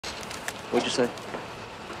What'd you say?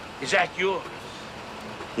 Is that yours?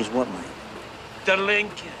 Is what, Mike? The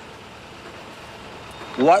Lincoln.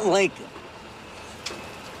 What Lincoln?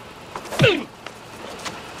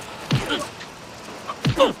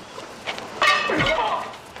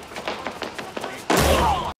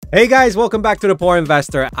 Hey guys, welcome back to The Poor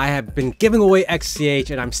Investor. I have been giving away XCH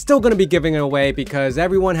and I'm still going to be giving it away because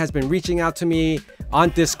everyone has been reaching out to me on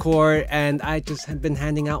Discord and I just have been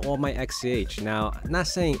handing out all my XCH. Now, I'm not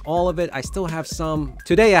saying all of it, I still have some.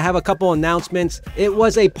 Today I have a couple announcements. It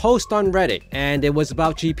was a post on Reddit and it was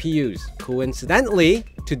about GPUs. Coincidentally,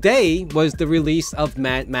 today was the release of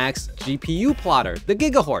Madmax GPU plotter, the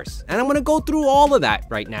Gigahorse. And I'm going to go through all of that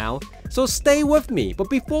right now. So stay with me. But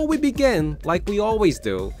before we begin, like we always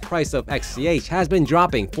do, price of XCH has been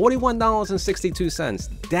dropping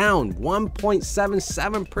 $41.62, down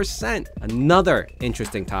 1.77%. Another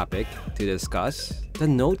interesting topic to discuss, the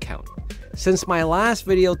node count. Since my last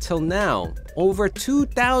video till now, over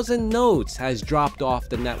 2,000 nodes has dropped off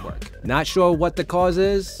the network. Not sure what the cause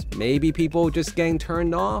is. Maybe people just getting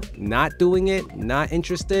turned off, not doing it, not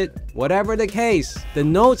interested. Whatever the case, the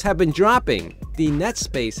nodes have been dropping. The net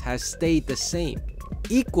space has stayed the same,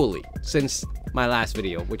 equally since my last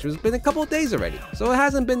video, which has been a couple of days already. So it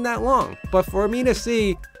hasn't been that long. But for me to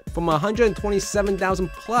see from 127,000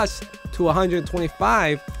 plus to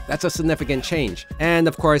 125, that's a significant change. And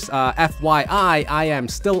of course, FYI, I am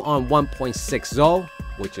still on 1.60,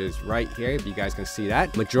 which is right here, if you guys can see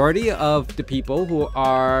that. Majority of the people who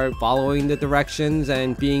are following the directions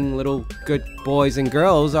and being little good boys and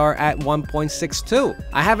girls are at 1.62.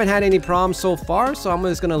 I haven't had any problems so far, so I'm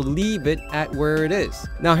just gonna leave it at where it is.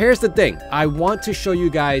 Now, here's the thing. I want to show you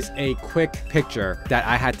guys a quick picture that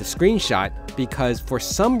I had to screenshot because for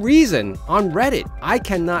some reason on Reddit, I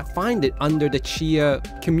cannot find it under the Chia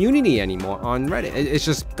community anymore on Reddit. It's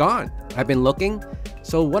just gone. I've been looking.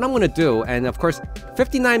 So what I'm gonna do, and of course,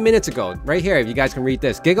 59 minutes ago, right here, if you guys can read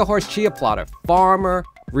this, Gigahorse Chia plotter, farmer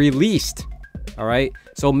released. All right,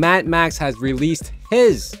 so Madmax has released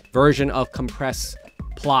his version of compressed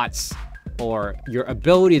plots, or your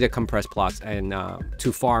ability to compress plots and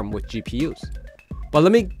to farm with GPUs. But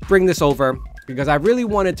let me bring this over because I really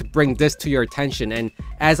wanted to bring this to your attention. And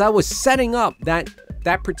as I was setting up, that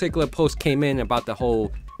particular post came in about the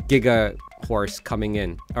whole Gigahorse coming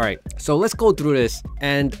in. All right, so let's go through this.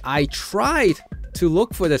 And I tried to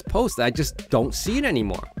look for this post. I just don't see it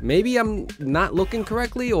anymore. Maybe I'm not looking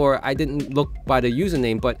correctly or I didn't look by the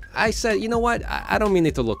username, but I said, you know what? I don't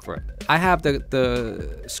need to look for it. I have the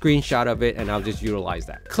screenshot of it and I'll just utilize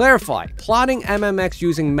that. Clarify, plotting MMX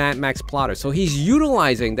using Madmax plotter. So he's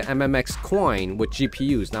utilizing the MMX coin with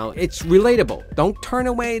GPUs. Now it's relatable. Don't turn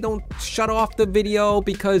away, don't shut off the video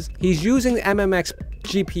because he's using the MMX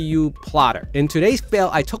GPU plotter. In today's fail,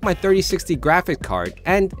 I took my 3060 graphic card,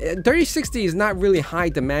 and 3060 is not really high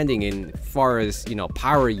demanding in far as, you know,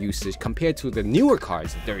 power usage compared to the newer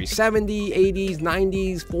cards, 3070, 80s,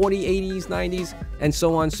 90s, 40, 80s, 90s, and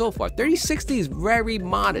so on and so forth. 3060 is very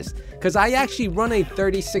modest because I actually run a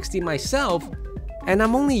 3060 myself and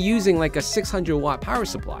I'm only using like a 600 watt power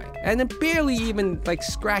supply, and it barely even like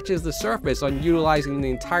scratches the surface on utilizing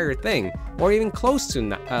the entire thing, or even close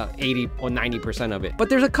to 80 or 90% of it. But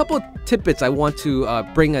there's a couple of tidbits I want to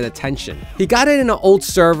bring at attention. He got it in an old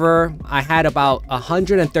server. I had about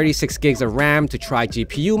 136 gigs of RAM to try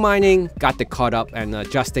GPU mining, got the caught up and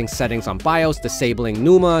adjusting settings on BIOS, disabling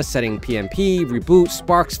NUMA, setting PMP, reboot,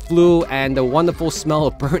 sparks flew, and the wonderful smell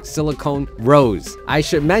of burnt silicone rose. I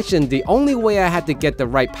should mention the only way I had to get the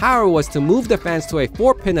right power was to move the fans to a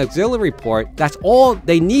 4-pin auxiliary port. That's all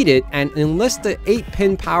they needed, and enlist the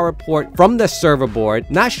 8-pin power port from the server board.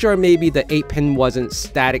 Not sure, maybe the 8-pin wasn't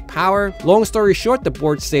static power. Long story short, the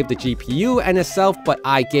board saved the GPU and itself, but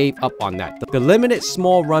I gave up on that. The limited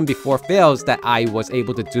small run before fails that I was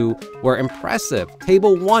able to do were impressive.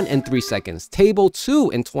 Table 1 in 3 seconds, table 2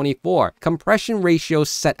 in 24. Compression ratio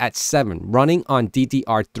set at 7, running on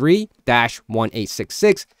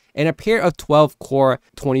DDR3-1866 and a pair of 12-core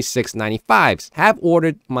 2695s. Have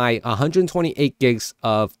ordered my 128 gigs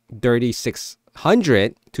of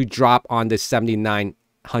 3600 to drop on the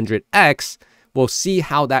 7900X. We'll see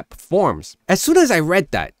how that performs. As soon as I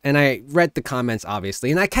read that, and I read the comments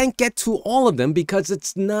obviously, and I can't get to all of them because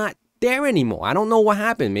it's not there anymore. I don't know what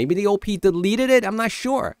happened. Maybe the OP deleted it. I'm not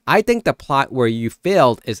sure. I think the plot where you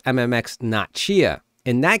failed is MMX, not Chia.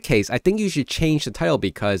 In that case, I think you should change the title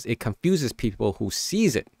because it confuses people who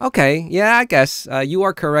sees it. Okay, yeah, I guess you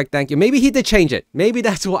are correct. Thank you. Maybe he did change it. Maybe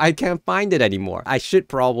that's why I can't find it anymore. I should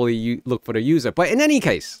probably look for the user. But in any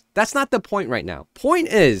case, That's not the point right now. Point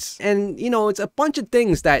is, and you know, it's a bunch of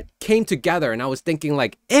things that came together, and I was thinking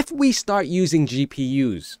like, if we start using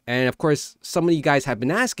GPUs, and of course, some of you guys have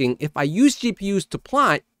been asking, if I use GPUs to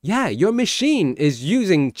plot, yeah, your machine is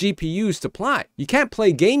using GPUs to plot. You can't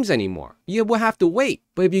play games anymore. You will have to wait.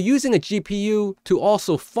 But if you're using a GPU to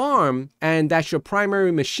also farm, and that's your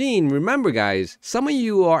primary machine, remember guys, some of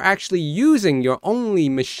you are actually using your only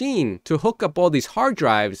machine to hook up all these hard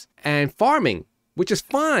drives and farming, which is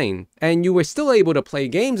fine. And you were still able to play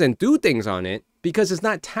games and do things on it because it's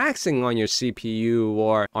not taxing on your CPU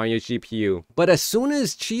or on your GPU. But as soon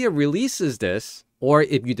as Chia releases this, or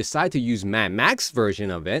if you decide to use Madmax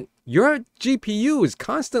version of it, your GPU is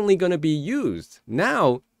constantly going to be used.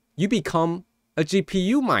 Now, you become a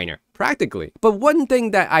GPU miner, practically. But one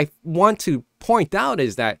thing that I want to point out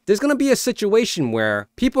is that there's going to be a situation where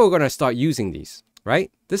people are going to start using these,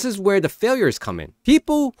 right? This is where the failures come in.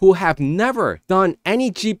 People who have never done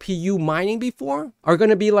any GPU mining before are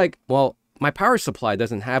going to be like, well, my power supply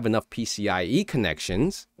doesn't have enough PCIe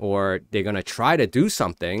connections, or they're going to try to do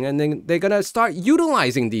something and then they're going to start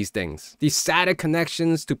utilizing these things. These SATA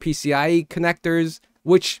connections to PCIe connectors,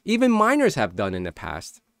 which even miners have done in the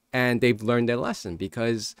past. And they've learned their lesson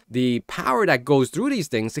because the power that goes through these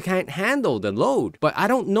things, they can't handle the load. But I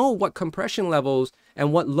don't know what compression levels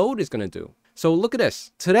and what load is going to do. So look at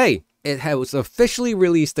this. Today, it was officially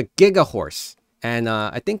released, the Gigahorse. And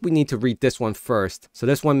I think we need to read this one first. So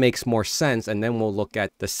this one makes more sense. And then we'll look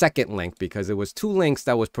at the second link because it was 2 links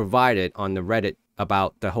that was provided on the Reddit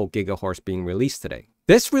about the whole Gigahorse being released today.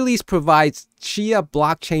 This release provides Chia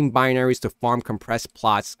blockchain binaries to farm compressed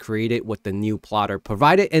plots created with the new plotter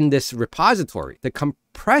provided in this repository. The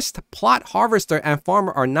compressed plot harvester and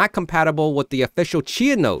farmer are not compatible with the official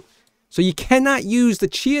Chia node. So you cannot use the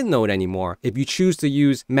Chia node anymore if you choose to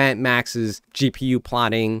use Madmax's GPU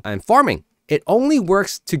plotting and farming. It only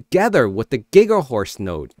works together with the Gigahorse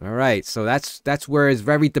node. All right, so that's where it's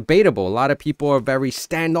very debatable. A lot of people are very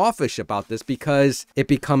standoffish about this because it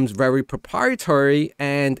becomes very proprietary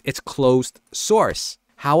and it's closed source.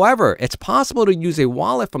 However, it's possible to use a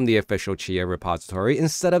wallet from the official Chia repository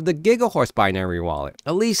instead of the Gigahorse binary wallet.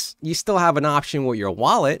 At least you still have an option with your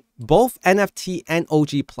wallet. Both NFT and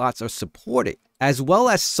OG plots are supported, as well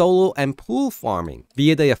as solo and pool farming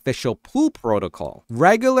via the official pool protocol.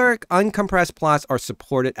 Regular uncompressed plots are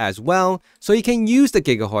supported as well, so you can use the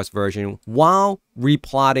Gigahorse version while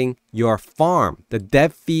replotting your farm. The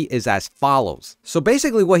dev fee is as follows. So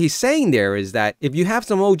basically what he's saying there is that if you have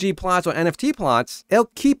some OG plots or NFT plots,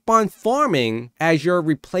 it'll keep on farming as you're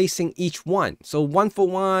replacing each one. So 1 for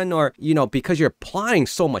 1, or, you know, because you're plotting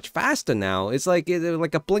so much faster now, it's like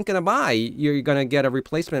a blink of an eye, you're gonna get a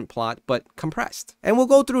replacement plot, but compressed. And we'll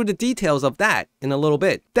go through the details of that in a little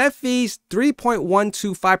bit. Dev fees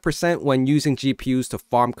 3.125% when using GPUs to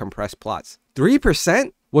farm compressed plots.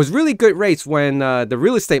 3% was really good rates when the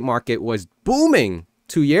real estate market was booming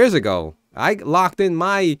 2 years ago. I locked in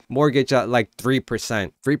my mortgage at like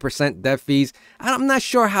 3%. 3% dev fees. I'm not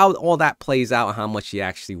sure how all that plays out and how much you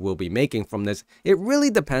actually will be making from this. It really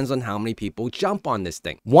depends on how many people jump on this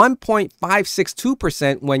thing.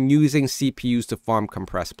 1.562% when using CPUs to farm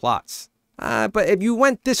compressed plots. But if you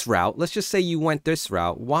went this route, let's just say you went this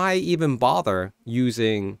route, why even bother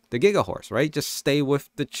using the Gigahorse, right? Just stay with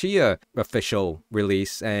the Chia official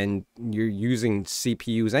release and you're using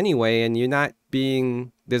CPUs anyway and you're not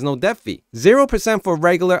being, there's no dev fee. 0% for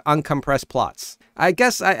regular uncompressed plots. I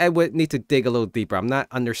guess I would need to dig a little deeper. I'm not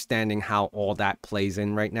understanding how all that plays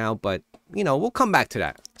in right now, but you know, we'll come back to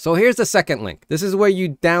that. So here's the second link. This is where you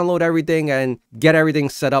download everything and get everything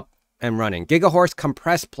set up and running. Gigahorse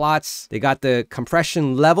compressed plots. They got the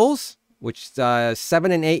compression levels, which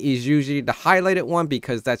 7 and 8 is usually the highlighted one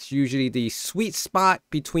because that's usually the sweet spot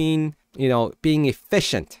between, you know, being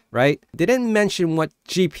efficient, right? They didn't mention what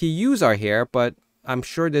GPUs are here, but I'm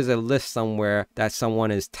sure there's a list somewhere that someone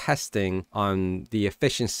is testing on the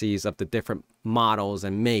efficiencies of the different models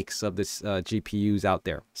and makes of this GPUs out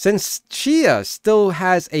there. Since Chia still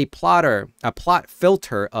has a plot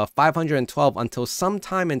filter of 512 until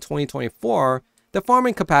sometime in 2024, the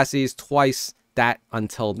farming capacity is twice that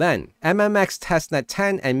until then. MMX testnet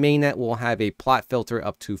 10 and mainnet will have a plot filter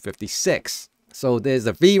of 256. So there's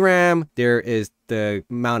the VRAM, there is the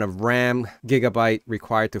amount of RAM gigabyte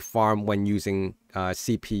required to farm when using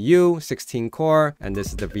CPU, 16 core, and this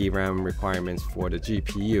is the VRAM requirements for the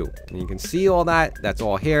GPU. And you can see all that. That's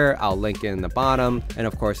all here. I'll link it in the bottom. And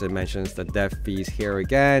of course, it mentions the dev fees here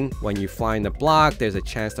again. When you find the block, there's a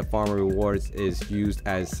chance the farmer rewards is used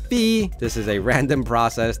as fee. This is a random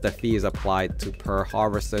process. The fee is applied to per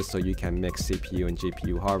harvester, so you can mix CPU and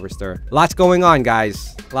GPU harvester. Lots going on,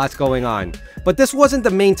 guys. Lots going on. But this wasn't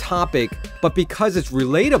the main topic, but because it's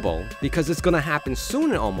relatable, because it's going to happen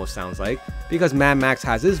soon, it almost sounds like, because Madmax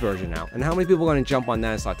has his version out. And how many people are going to jump on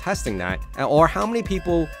that and start testing that? Or how many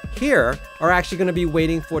people here are actually going to be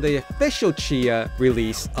waiting for the official Chia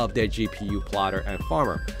release of their GPU plotter and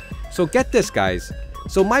farmer? So get this, guys.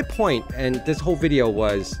 So my point and this whole video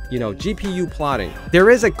was, you know, GPU plotting. There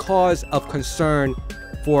is a cause of concern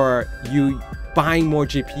for you buying more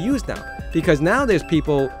GPUs now. Because now there's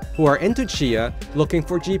people who are into Chia looking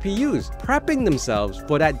for GPUs, prepping themselves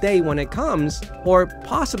for that day when it comes, or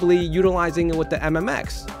possibly utilizing it with the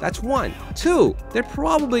MMX. That's one. Two, they're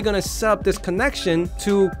probably going to set up this connection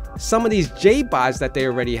to some of these JBots that they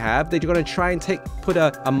already have. They're going to try and put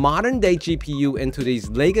a modern day GPU into these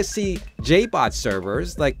legacy JBot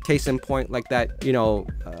servers, like case in point, like that, you know,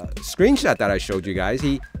 screenshot that I showed you guys.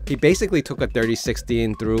 He basically took a 3060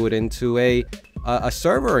 and threw it into a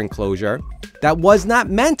server enclosure that was not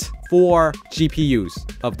meant for GPUs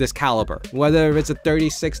of this caliber. Whether it's a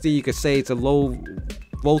 3060, you could say it's a low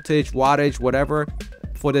voltage, wattage, whatever.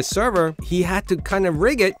 For this server, he had to kind of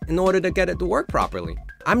rig it in order to get it to work properly.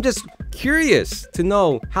 I'm just curious to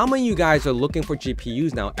know how many of you guys are looking for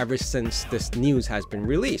GPUs now ever since this news has been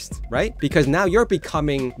released, right? Because now you're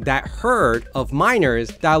becoming that herd of miners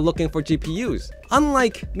that are looking for GPUs.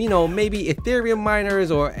 Unlike, you know, maybe Ethereum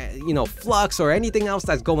miners or, you know, Flux or anything else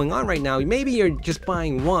that's going on right now, maybe you're just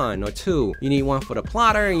buying one or two. You need one for the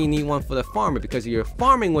plotter and you need one for the farmer, because if you're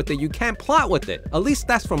farming with it, you can't plot with it. At least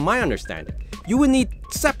that's from my understanding. You would need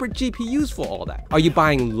separate GPUs for all that. Are you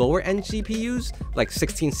buying lower end GPUs like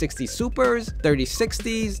 1660 Supers,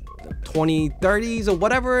 3060s, 2030s, or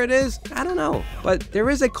whatever it is? I don't know. But there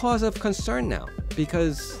is a cause of concern now,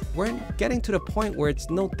 because we're getting to the point where it's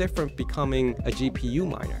no different becoming a GPU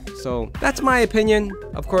miner. So that's my opinion.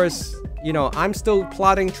 Of course, you know, I'm still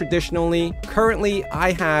plotting traditionally. Currently,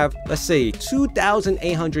 I have, let's say,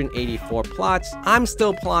 2,884 plots. I'm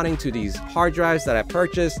still plotting to these hard drives that I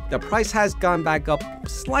purchased. The price has gone back up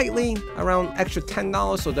slightly, around extra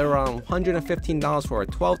 $10, so they're around $115 for a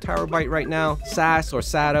 12 terabyte right now, SAS or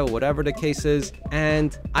SATA, whatever the case is.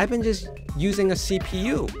 And I've been just using a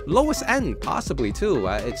CPU, lowest end possibly too.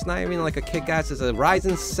 It's not even like a kick-ass, it's a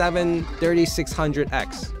Ryzen 7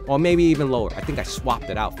 3600X, or maybe even lower. I think I swapped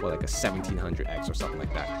it out for like a 1700X or something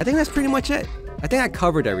like that. I think that's pretty much it. I think I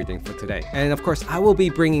covered everything for today. And of course, I will be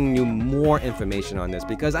bringing you more information on this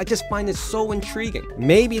because I just find it so intriguing.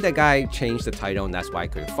 Maybe the guy changed the title and that's why I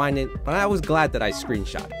couldn't find it, but I was glad that I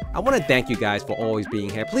screenshot it. I want to thank you guys for always being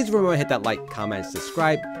here. Please remember to hit that like, comment,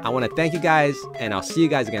 subscribe. I want to thank you guys, and I'll see you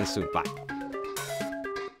guys again soon. Bye.